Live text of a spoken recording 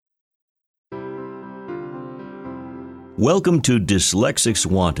Welcome to Dyslexics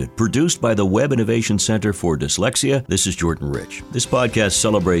Wanted, produced by the Web Innovation Center for Dyslexia. This is Jordan Rich. This podcast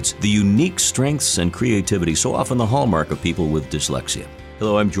celebrates the unique strengths and creativity so often the hallmark of people with dyslexia.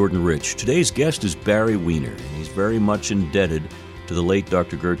 Hello, I'm Jordan Rich. Today's guest is Barry Weiner, and he's very much indebted to the late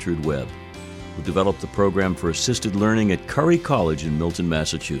Dr. Gertrude Webb, who developed the program for assisted learning at Curry College in Milton,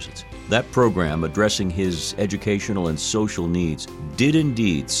 Massachusetts. That program, addressing his educational and social needs, did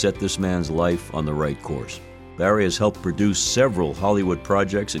indeed set this man's life on the right course. Barry has helped produce several Hollywood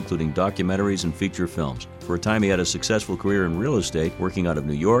projects, including documentaries and feature films. For a time, he had a successful career in real estate, working out of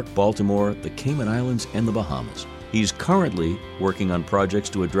New York, Baltimore, the Cayman Islands, and the Bahamas. He's currently working on projects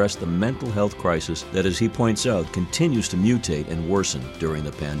to address the mental health crisis that, as he points out, continues to mutate and worsen during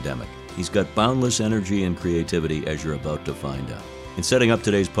the pandemic. He's got boundless energy and creativity, as you're about to find out. In setting up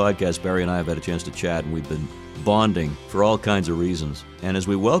today's podcast, Barry and I have had a chance to chat, and we've been bonding for all kinds of reasons. And as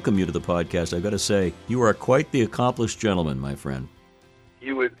we welcome you to the podcast, I've got to say, you are quite the accomplished gentleman, my friend.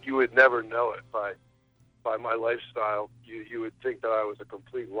 You would never know it by my lifestyle. You would think that I was a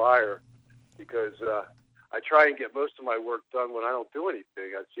complete liar, because I try and get most of my work done when I don't do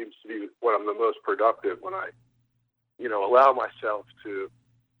anything. That seems to be when I'm the most productive, when I, allow myself to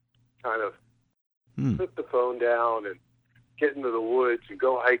kind of put the phone down and get into the woods and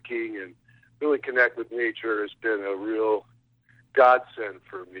go hiking and really connect with nature. Has been a real godsend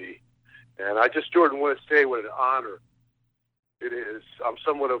for me. And I just, Jordan, want to say what an honor it is. I'm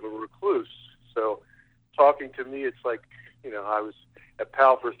somewhat of a recluse, so talking to me, it's like, I was at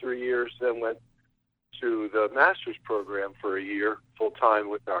PAL for 3 years, then went to the master's program for a year, full-time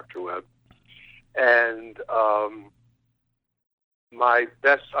with Dr. Webb. And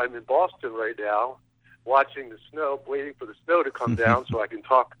I'm in Boston right now, watching the snow, waiting for the snow to come down so I can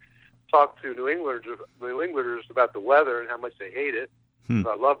talk to New Englanders about the weather and how much they hate it. So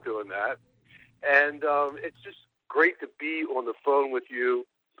I love doing that. And it's just great to be on the phone with you,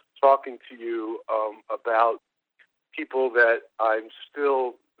 talking to you about people that I'm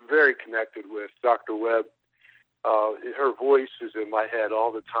still very connected with. Dr. Webb, her voice is in my head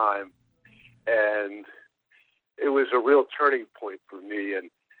all the time. And it was a real turning point for me. And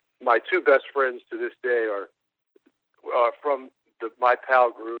my two best friends to this day are from my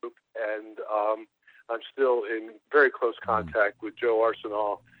PAL group, and I'm still in very close contact with Joe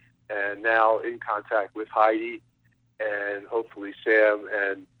Arsenal, and now in contact with Heidi and hopefully Sam,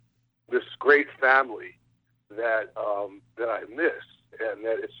 and this great family that I miss. And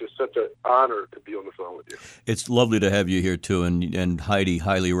that it's just such an honor to be on the phone with you. It's lovely to have you here, too, and Heidi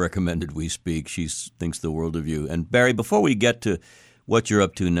highly recommended we speak. She thinks the world of you. And Barry, before we get to what you're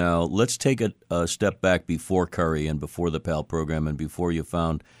up to now, let's take a step back before Curry and before the PAL program and before you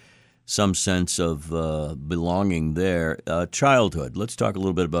found some sense of belonging there. Childhood, let's talk a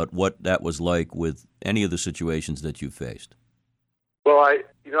little bit about what that was like with any of the situations that you faced. Well,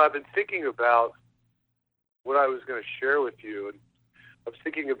 I've been thinking about what I was going to share with you, and I was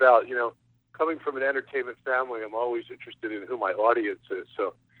thinking about, coming from an entertainment family, I'm always interested in who my audience is.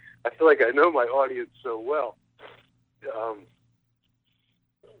 So I feel like I know my audience so well.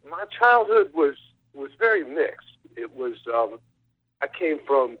 My childhood was very mixed. It was, I came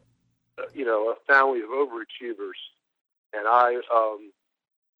from, a family of overachievers, and I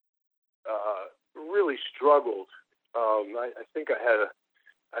really struggled. I think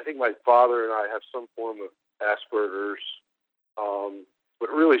my father and I have some form of Asperger's, but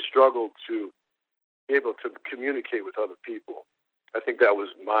really struggled to be able to communicate with other people. I think that was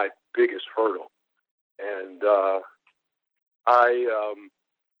my biggest hurdle. And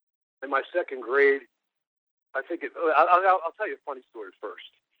in my second grade, I'll tell you a funny story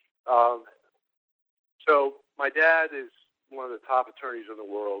first. So my dad is one of the top attorneys in the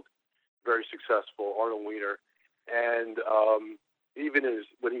world, very successful, Arnold Weiner. And even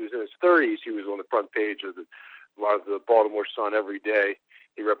when he was in his 30s, he was on the front page of the Baltimore Sun every day.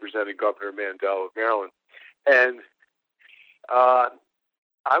 He represented Governor Mandel of Maryland. And I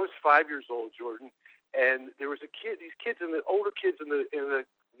was 5 years old, Jordan, and there was older kids in the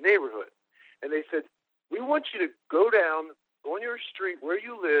neighborhood. And they said, we want you to go down on your street where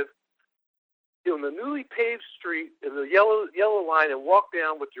you live, on the newly paved street in the yellow line, and walk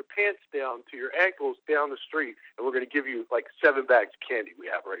down with your pants down to your ankles down the street, and we're going to give you like 7 bags of candy we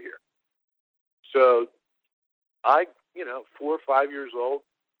have right here. So I, 4 or 5 years old,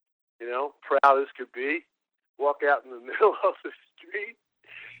 proud as could be, walk out in the middle of the street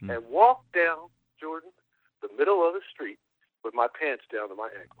and walk down, Jordan, the middle of the street with my pants down to my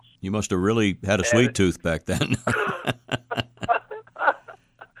ankles. You must have really had a sweet tooth back then.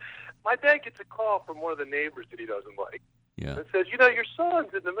 My dad gets a call from one of the neighbors that he doesn't like. Yeah. And says, your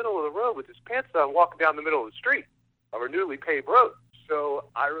son's in the middle of the road with his pants down walking down the middle of the street. our newly paved road. So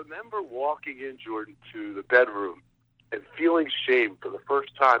I remember walking in, Jordan, to the bedroom and feeling shame for the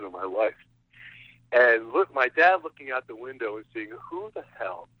first time in my life. And my dad looking out the window and saying, who the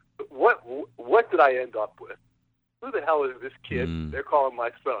hell, what did I end up with? Who the hell is this kid? They're calling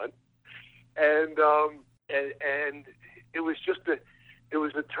my son. And it was just it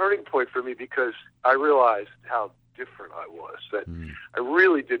was a turning point for me, because I realized how different I was, that I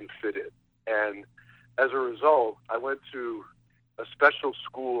really didn't fit in. And as a result, I went to a special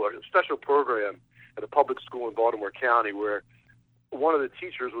school, or a special program at a public school in Baltimore County, where one of the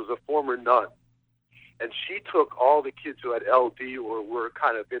teachers was a former nun. And she took all the kids who had LD or were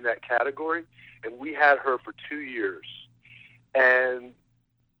kind of in that category, and we had her for 2 years. And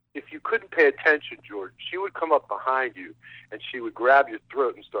if you couldn't pay attention, George, she would come up behind you and she would grab your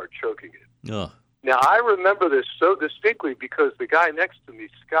throat and start choking it. Oh. Now, I remember this so distinctly because the guy next to me,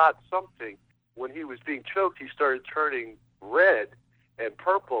 Scott something, when he was being choked, he started turning red and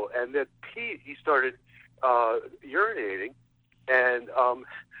purple, and then he started urinating. And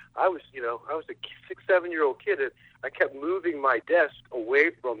I was a 6-7-year-old kid, and I kept moving my desk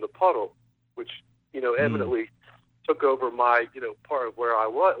away from the puddle, which, evidently took over my, part of where I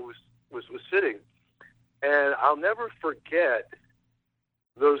was sitting. And I'll never forget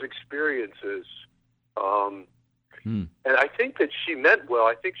those experiences. And I think that she meant well.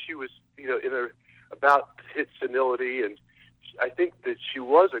 I think she was, about to hit senility, and I think that she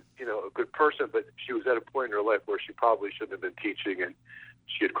was a good person, but she was at a point in her life where she probably shouldn't have been teaching, and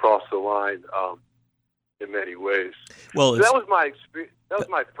she had crossed the line in many ways. Well, so that was my experience. That was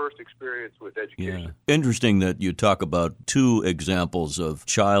my first experience with education. Yeah. Interesting that you talk about two examples of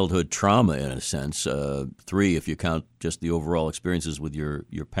childhood trauma, in a sense, 3 if you count just the overall experiences with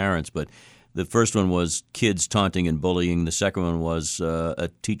your parents. But the first one was kids taunting and bullying. The second one was a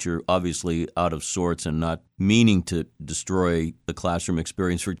teacher obviously out of sorts and not meaning to destroy the classroom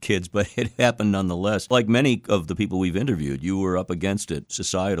experience for kids, but it happened nonetheless. Like many of the people we've interviewed, you were up against it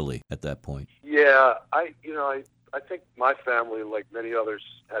societally at that point. Yeah, I think my family, like many others,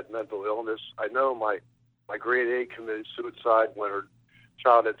 had mental illness. I know my grade A committed suicide when her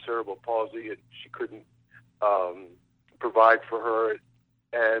child had cerebral palsy and she couldn't provide for her.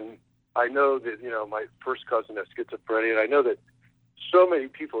 And I know that, my first cousin has schizophrenia, and I know that so many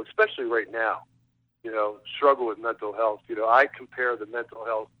people, especially right now, struggle with mental health. I compare the mental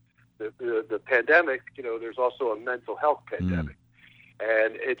health, the pandemic, there's also a mental health pandemic.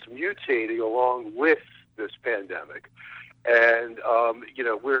 And it's mutating along with this pandemic. And,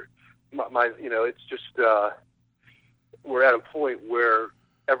 it's just, we're at a point where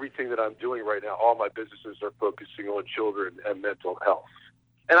everything that I'm doing right now, all my businesses are focusing on children and mental health.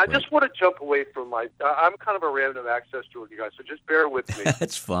 And I just want to jump away from I'm kind of a random access to you guys, so just bear with me.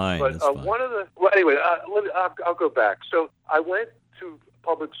 That's fine. But that's fine. Anyway, I'll go back. So I went to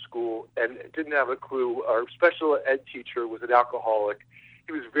public school and didn't have a clue. Our special ed teacher was an alcoholic.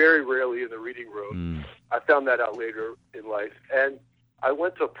 He was very rarely in the reading room. I found that out later in life. And I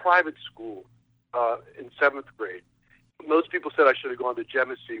went to a private school in 7th grade. Most people said I should have gone to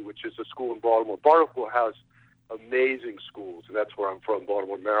Genesee, which is a school in Baltimore. Baltimore has amazing schools, and that's where I'm from,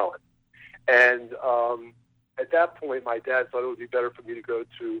 Baltimore, Maryland. And at that point, my dad thought it would be better for me to go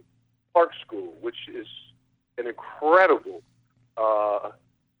to Park School, which is an incredible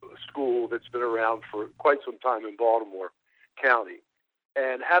school that's been around for quite some time in Baltimore County.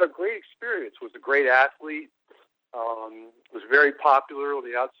 And had a great experience, was a great athlete, was very popular on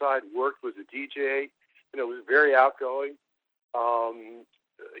the outside, worked, was a DJ, was very outgoing.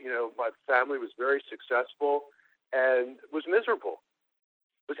 My family was very successful and was miserable.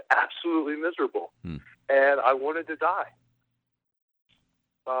 Was absolutely miserable. And I wanted to die.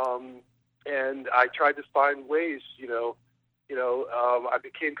 And I tried to find ways, I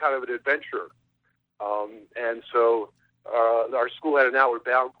became kind of an adventurer. And so our school had an outward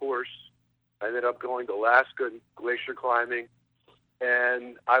bound course. I ended up going to Alaska and glacier climbing.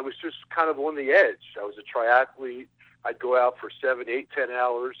 And I was just kind of on the edge. I was a triathlete. I'd go out for 7, 8, 10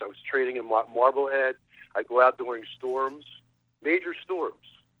 hours. I was training in Marblehead. I'd go out during storms, major storms,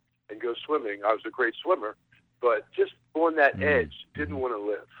 and go swimming. I was a great swimmer, but just on that edge, didn't want to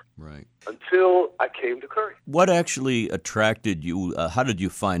live. Right. Until I came to Curry. What actually attracted you? How did you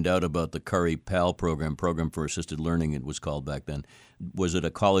find out about the Curry PAL program for assisted learning, it was called back then? Was it a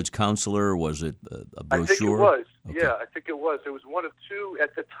college counselor? Was it a brochure? I think it was. Okay. Yeah, I think it was. It was one of two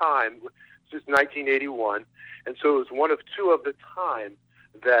at the time. This is 1981. And so it was one of two of the time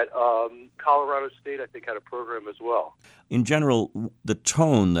that Colorado State, I think, had a program as well. In general, the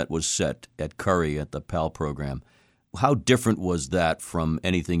tone that was set at Curry at the PAL program, how different was that from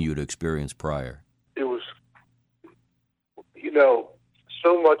anything you'd experienced prior? It was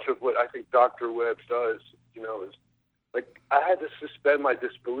so much of what I think Dr. Webb does, is like I had to suspend my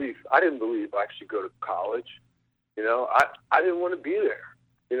disbelief. I didn't believe I should go to college. I didn't want to be there.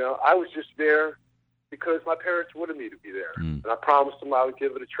 I was just there because my parents wanted me to be there. And I promised them I would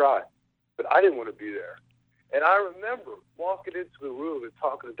give it a try. But I didn't want to be there. And I remember walking into the room and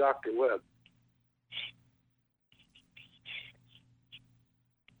talking to Dr. Webb.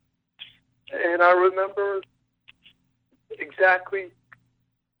 And I remember exactly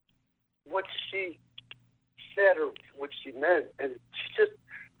what she said or what she meant. And she just,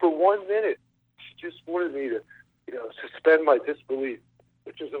 for 1 minute, she just wanted me to, suspend my disbelief,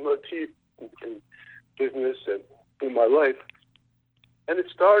 which is a motif in business and in my life. And it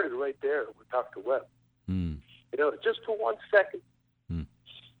started right there with Dr. Webb. Just for 1 second.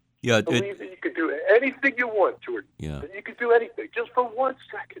 Yeah, believe that you could do anything you want, Jordan. Yeah. That you could do anything. Just for 1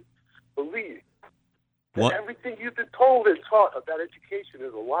 second. Believe that everything you've been told and taught about education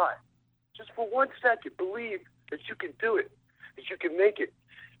is a lie. Just for 1 second, believe that you can do it, that you can make it,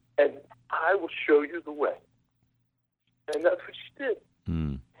 and I will show you the way. And that's what she did.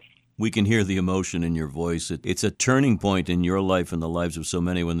 We can hear the emotion in your voice. It's a turning point in your life and the lives of so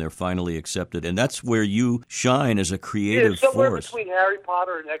many when they're finally accepted. And that's where you shine as a creative somewhere force. Between Harry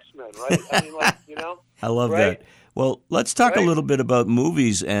Potter and X-Men, right? I love that. Well, let's talk a little bit about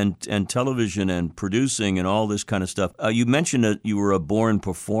movies and television and producing and all this kind of stuff. You mentioned that you were a born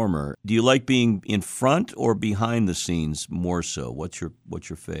performer. Do you like being in front or behind the scenes more so? What's your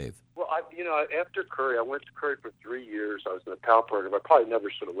fave? Well, after Curry, I went to Curry for 3 years. I was in the PAL program. I probably never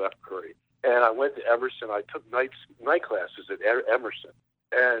should have left Curry. And I went to Emerson. I took night classes at Emerson.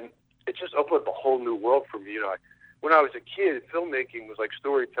 And it just opened up a whole new world for me. When I was a kid, filmmaking was like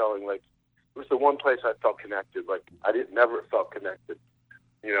storytelling. Like, it was the one place I felt connected. Like, I never felt connected.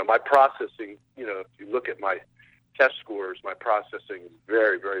 My processing, if you look at my test scores, my processing is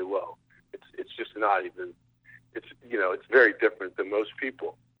very, very low. It's just not even, it's very different than most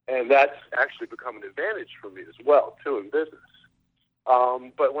people. And that's actually become an advantage for me as well, too, in business.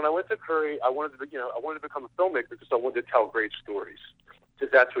 But when I went to Curry, I wanted to become a filmmaker because I wanted to tell great stories.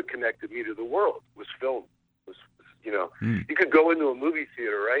 Because that's what connected me to the world, was film. You could go into a movie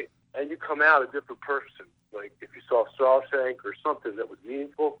theater, right? And you come out a different person. Like, if you saw Shawshank or something that was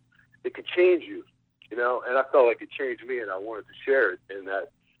meaningful, it could change you, And I felt like it changed me, and I wanted to share it in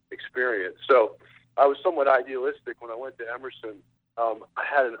that experience. So I was somewhat idealistic when I went to Emerson. I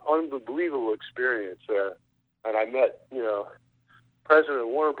had an unbelievable experience there, and I met, President of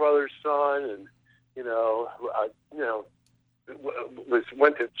Warner Brothers' son, and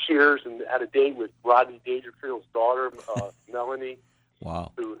went to Cheers and had a date with Rodney Dangerfield's daughter, Melanie.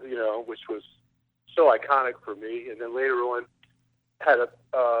 Wow. Who, which was so iconic for me. And then later on, had a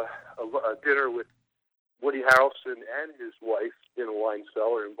dinner with Woody Harrelson and his wife in a wine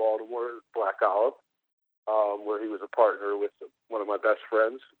cellar in Baltimore, Black Olive, where he was a partner with one of my best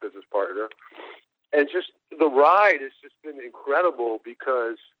friends, business partner. And just the ride has just been incredible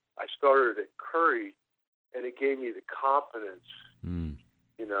because I started at Curry, and it gave me the confidence, and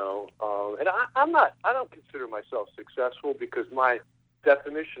I don't consider myself successful because my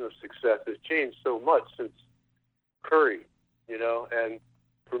definition of success has changed so much since Curry, and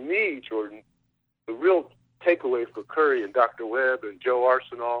for me, Jordan, the real takeaway for Curry and Dr. Webb and Joe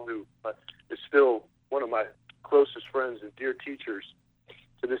Arsenal, who is still one of my closest friends and dear teachers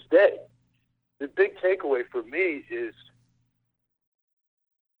to this day, the big takeaway for me is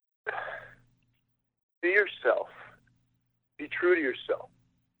be yourself, be true to yourself,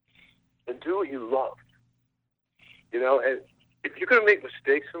 and do what you love, and if you're going to make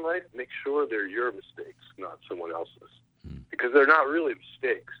mistakes in life, make sure they're your mistakes, not someone else's, because they're not really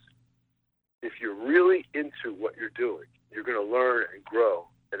mistakes. If you're really into what you're doing, you're going to learn and grow,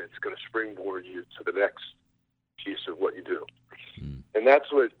 and it's going to springboard you to the next piece of what you do. And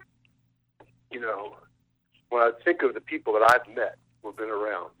that's what, when I think of the people that I've met who have been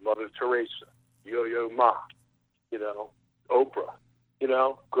around, Mother Teresa, Yo-Yo Ma, Oprah,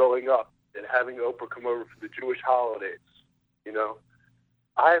 growing up and having Oprah come over for the Jewish holidays,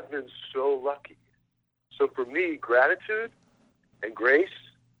 I've been so lucky. So for me, gratitude and grace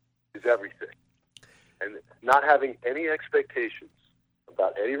is everything. And not having any expectations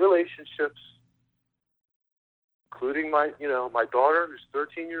about any relationships, including my daughter, who's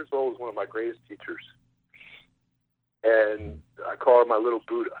 13 years old, is one of my greatest teachers. And I call her my little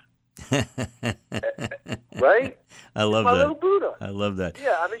Buddha. Right? I love my that. little Buddha. I love that.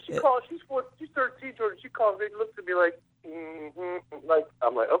 Yeah, I mean, she's 13, Jordan. She calls me, looks at me like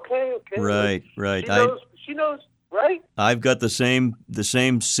I'm like, okay. Right. She knows right? I've got the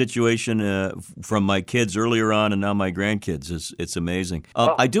same situation from my kids earlier on, and now my grandkids. It's amazing.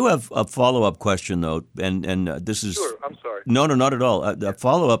 I do have a follow-up question though, and this is Sure. I'm sorry. No, not at all. A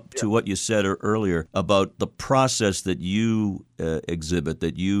follow-up to what you said earlier about the process that you exhibit,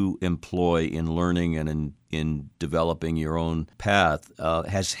 that you employ in learning and in developing your own path,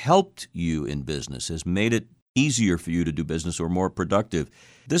 has helped you in business, has made it easier for you to do business or more productive.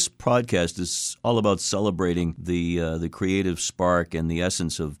 This podcast is all about celebrating the creative spark and the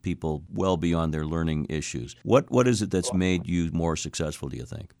essence of people well beyond their learning issues. What is it that's made you more successful, do you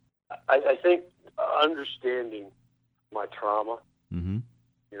think? I think understanding my trauma, Mm-hmm.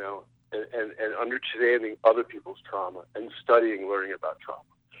 you know, and understanding other people's trauma and studying, learning about trauma.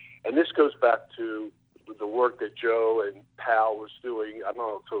 And this goes back to the work that Joe and Pal was doing. I don't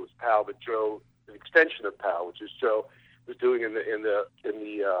know if it was Pal, but Joe, an extension of Pal, which is Joe, was doing in the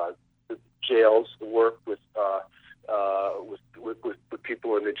jails, the work with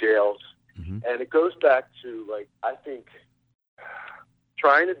people in the jails. Mm-hmm. And it goes back to, like, I think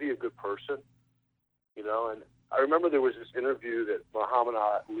trying to be a good person, you know. And I remember there was this interview that Muhammad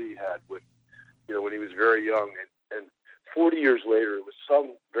Ali had with, you know, when he was very young, and 40 years later, it was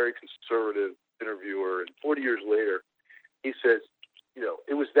some very conservative interviewer, and 40 years later, he says, you know,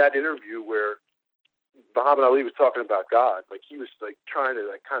 it was that interview where Muhammad Ali was talking about God. Like, he was, like, trying to,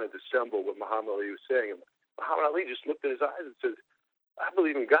 like, kind of dissemble what Muhammad Ali was saying. And Muhammad Ali just looked at his eyes and said, I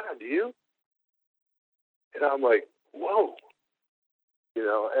believe in God, do you? And I'm like, whoa. You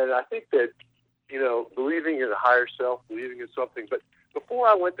know, and I think that, you know, believing in a higher self, believing in something. But before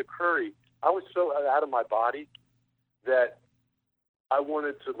I went to Curry, I was so out of my body that I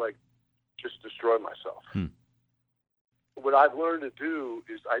wanted to, like, just destroy myself. What I've learned to do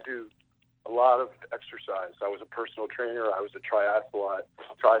is I do a lot of exercise. I was a personal trainer. I was a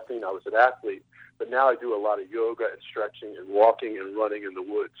triathlete. I was an athlete. But now I do a lot of yoga and stretching and walking and running in the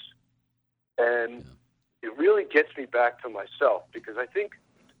woods. And it really gets me back to myself, because I think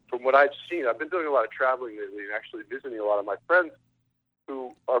from what I've seen, I've been doing a lot of traveling lately and actually visiting a lot of my friends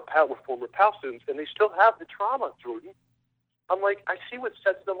who are former PAL students, and they still have the trauma, Jordan. I'm like, I see what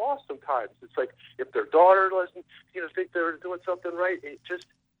sets them off sometimes. It's like if their daughter doesn't, you know, think they're doing something right, it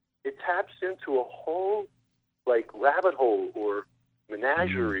taps into a whole, like, rabbit hole or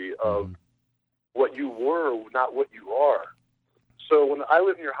menagerie of what you were, not what you are. So when I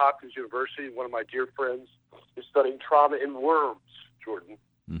live near Hopkins University, one of my dear friends is studying trauma in worms, Jordan.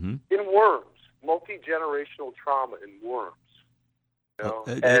 Mm-hmm. In worms, multi-generational trauma in worms. You know?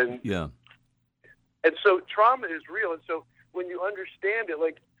 And so trauma is real. And so when you understand it,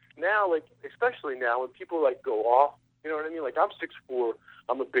 like now, like especially now when people like go off, you know what I mean? Like I'm 6'4",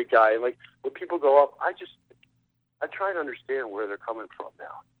 I'm a big guy, and like when people go off, I try and understand where they're coming from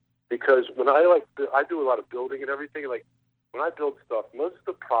now, because when I do a lot of building and everything, like when I build stuff, most of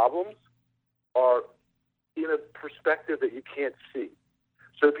the problems are in a perspective that you can't see.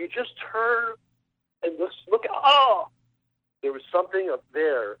 So if you just turn and just look at, there was something up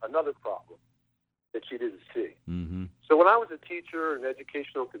there, another problem that you didn't see. Mm-hmm. So when I was a teacher and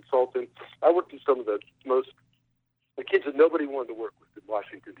educational consultant, I worked with some of the kids that nobody wanted to work with in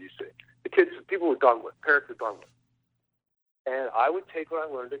Washington, D.C. The kids, people were done with, parents were done with. And I would take what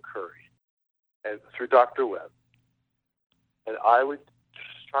I learned at Curry and through Dr. Webb, and I would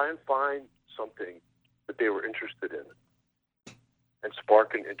just try and find something that they were interested in and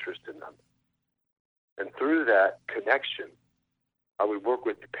spark an interest in them. And through that connection, I would work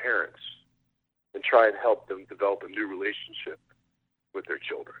with the parents and try and help them develop a new relationship with their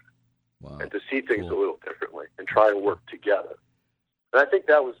children. Wow. And to see things a little differently and try and work together. And I think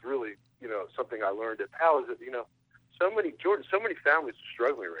that was really, you know, something I learned at PAL, is that, you know, so many families are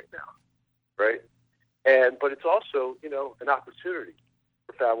struggling right now, right? But it's also, you know, an opportunity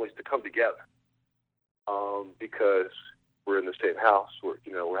for families to come together, because we're in the same house. We're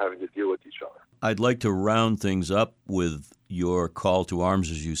having to deal with each other. I'd like to round things up with your call to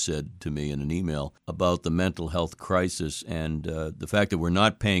arms, as you said to me in an email, about the mental health crisis and the fact that we're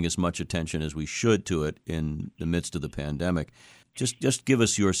not paying as much attention as we should to it in the midst of the pandemic. Just give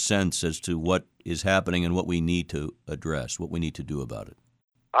us your sense as to what is happening and what we need to address, what we need to do about it.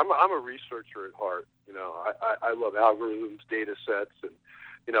 I'm a researcher at heart. You know, I love algorithms, data sets, and,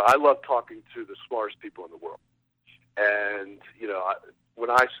 you know, I love talking to the smartest people in the world. And, you know, I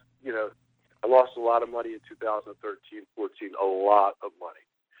lost a lot of money in 2013, 14, a lot of money.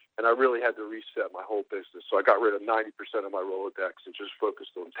 And I really had to reset my whole business. So I got rid of 90% of my Rolodex and just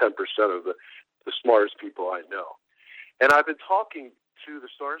focused on 10% of the smartest people I know. And I've been talking to the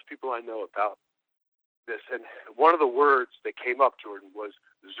smartest people I know about this. And one of the words that came up, Jordan, was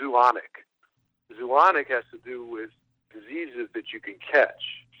zoonic. Zoonotic has to do with diseases that you can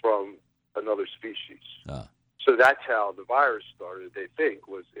catch from another species. So that's how the virus started, they think,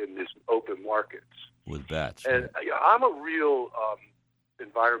 was in this open markets. With bats. And right. I'm a real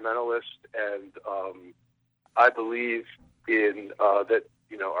environmentalist, and I believe in that,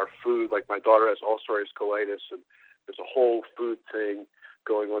 our food, like my daughter has ulcerative colitis, and there's a whole food thing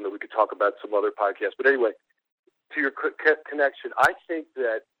going on that we could talk about some other podcast. But anyway, to your connection, I think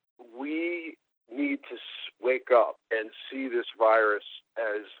that we need to wake up and see this virus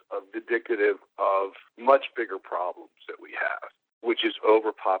as indicative of much bigger problems that we have, which is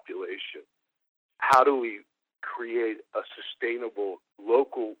overpopulation. How do we create a sustainable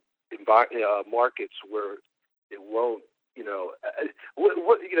local markets where it won't,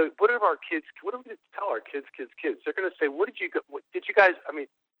 what are our kids, what do we tell our kids? They're going to say, what did you guys,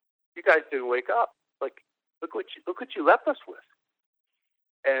 you guys didn't wake up. Like, look what you left us with.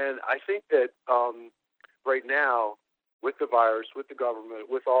 And I think that right now, with the virus, with the government,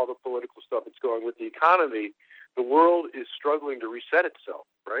 with all the political stuff that's going, with the economy, the world is struggling to reset itself,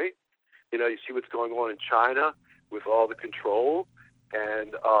 right? You see what's going on in China with all the control,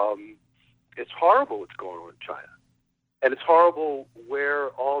 and it's horrible what's going on in China. And it's horrible where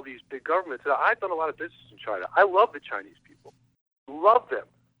all these big governments, and I've done a lot of business in China. I love the Chinese people, love them,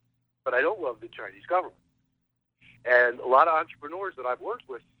 but I don't love the Chinese government. And a lot of entrepreneurs that I've worked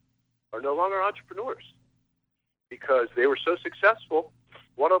with are no longer entrepreneurs because they were so successful.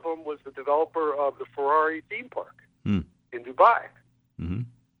 One of them was the developer of the Ferrari theme park in Dubai. Mm-hmm.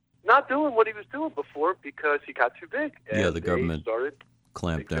 Not doing what he was doing before because he got too big. And the government started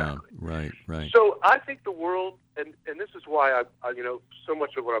clamped down. Right. So I think the world, and this is why I so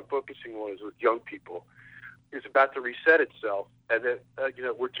much of what I'm focusing on is with young people, is about to reset itself, and that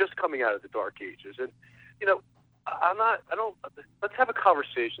we're just coming out of the dark ages, and let's have a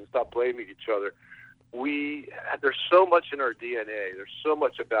conversation. Stop blaming each other. There's so much in our DNA. There's so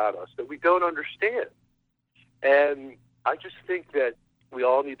much about us that we don't understand, and I just think that we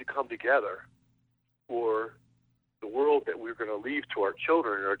all need to come together for the world that we're going to leave to our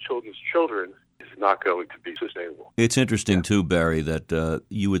children and our children's children is not going to be sustainable. It's interesting, too, Barry, that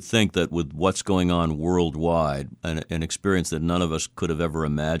you would think that with what's going on worldwide, an experience that none of us could have ever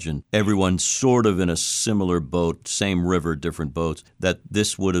imagined, everyone's sort of in a similar boat, same river, different boats, that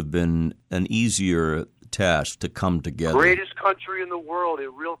this would have been an easier task to come together. Greatest country in the world.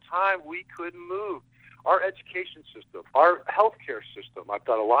 In real time, we couldn't move. Our education system, our healthcare system. I've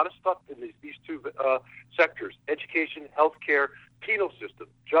done a lot of stuff in these two sectors: education, healthcare, penal system,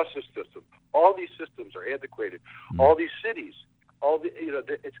 justice system. All these systems are antiquated. All these cities,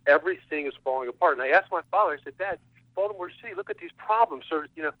 it's everything is falling apart. And I asked my father. I said, "Dad, Baltimore City, look at these problems." So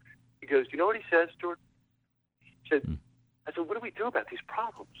he goes, "You know what he says, Jordan?" He said, "I said, what do we do about these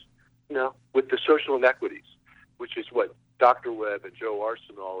problems? With the social inequities, which is what Dr. Webb and Joe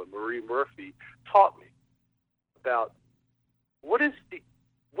Arsenal and Marie Murphy taught me about what is the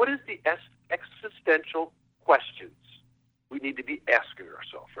existential questions we need to be asking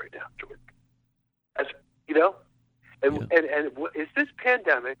ourselves right now, Jordan. And is this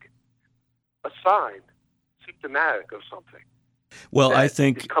pandemic a sign, symptomatic of something? Well, I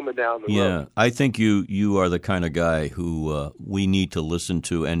think coming down the road. I think you are the kind of guy who we need to listen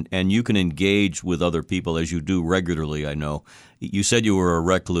to, and you can engage with other people as you do regularly. I know you said you were a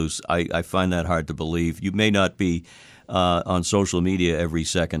recluse. I find that hard to believe. You may not be on social media every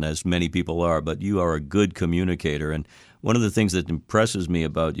second, as many people are, but you are a good communicator. And one of the things that impresses me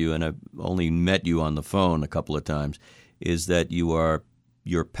about you, and I've only met you on the phone a couple of times, is that you're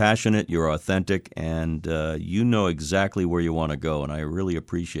passionate, you're authentic, and you know exactly where you want to go, and I really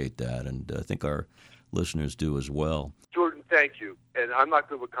appreciate that, and I think our listeners do as well. Jordan, thank you. And I'm not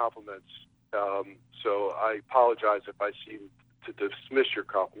good with compliments, so I apologize if I seem to dismiss your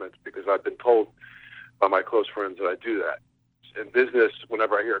compliments because I've been told by my close friends that I do that. In business,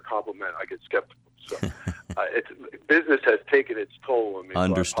 whenever I hear a compliment, I get skeptical. So business has taken its toll on me.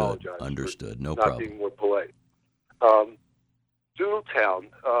 Understood. So I apologize. Understood. No not problem. Being more polite. Doodletown.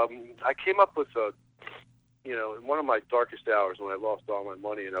 I came up with in one of my darkest hours when I lost all my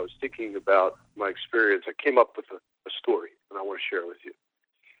money and I was thinking about my experience, I came up with a story and I want to share it with you.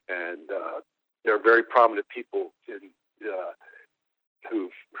 And there are very prominent people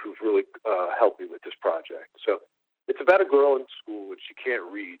who've really helped me with this project. So it's about a girl in school and she can't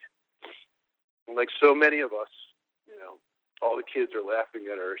read. And like so many of us, all the kids are laughing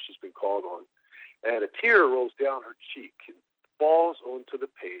at her. She's been called on. And a tear rolls down her cheek and falls onto the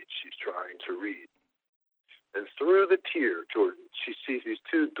page she's trying to read. And through the tear, Jordan, she sees these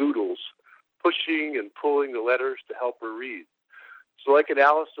two doodles pushing and pulling the letters to help her read. So like in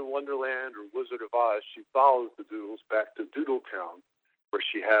Alice in Wonderland or Wizard of Oz, she follows the Doodles back to Doodletown, where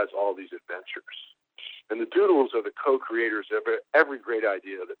she has all these adventures. And the Doodles are the co-creators of every great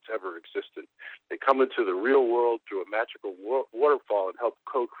idea that's ever existed. They come into the real world through a magical waterfall and help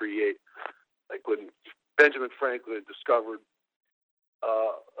co-create. Like when Benjamin Franklin discovered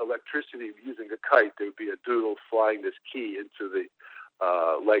electricity using a kite, there would be a doodle flying this key into the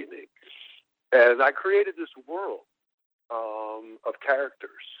lightning. And I created this world of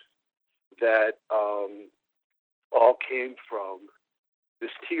characters that all came from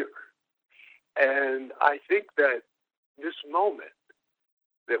this tier. And I think that this moment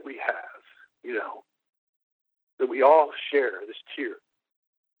that we have, that we all share this tier.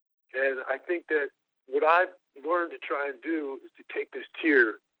 And I think that what I've learned to try and do is to take this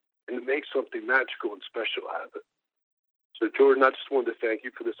tier and to make something magical and special out of it. So, Jordan, I just wanted to thank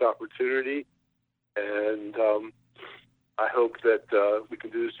you for this opportunity. And I hope that we can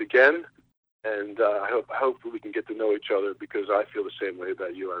do this again. And I hope that we can get to know each other, because I feel the same way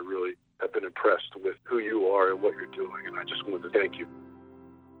about you. I really have been impressed with who you are and what you're doing, and I just wanted to thank you.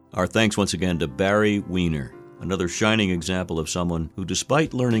 Our thanks once again to Barry Weiner, another shining example of someone who,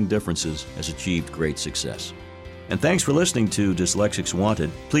 despite learning differences, has achieved great success. And thanks for listening to Dyslexics Wanted.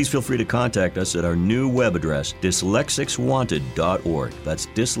 Please feel free to contact us at our new web address, dyslexicswanted.org. That's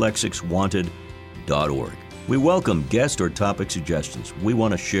dyslexicswanted.org. We welcome guest or topic suggestions. We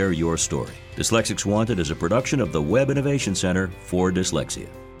want to share your story. Dyslexics Wanted is a production of the Web Innovation Center for Dyslexia.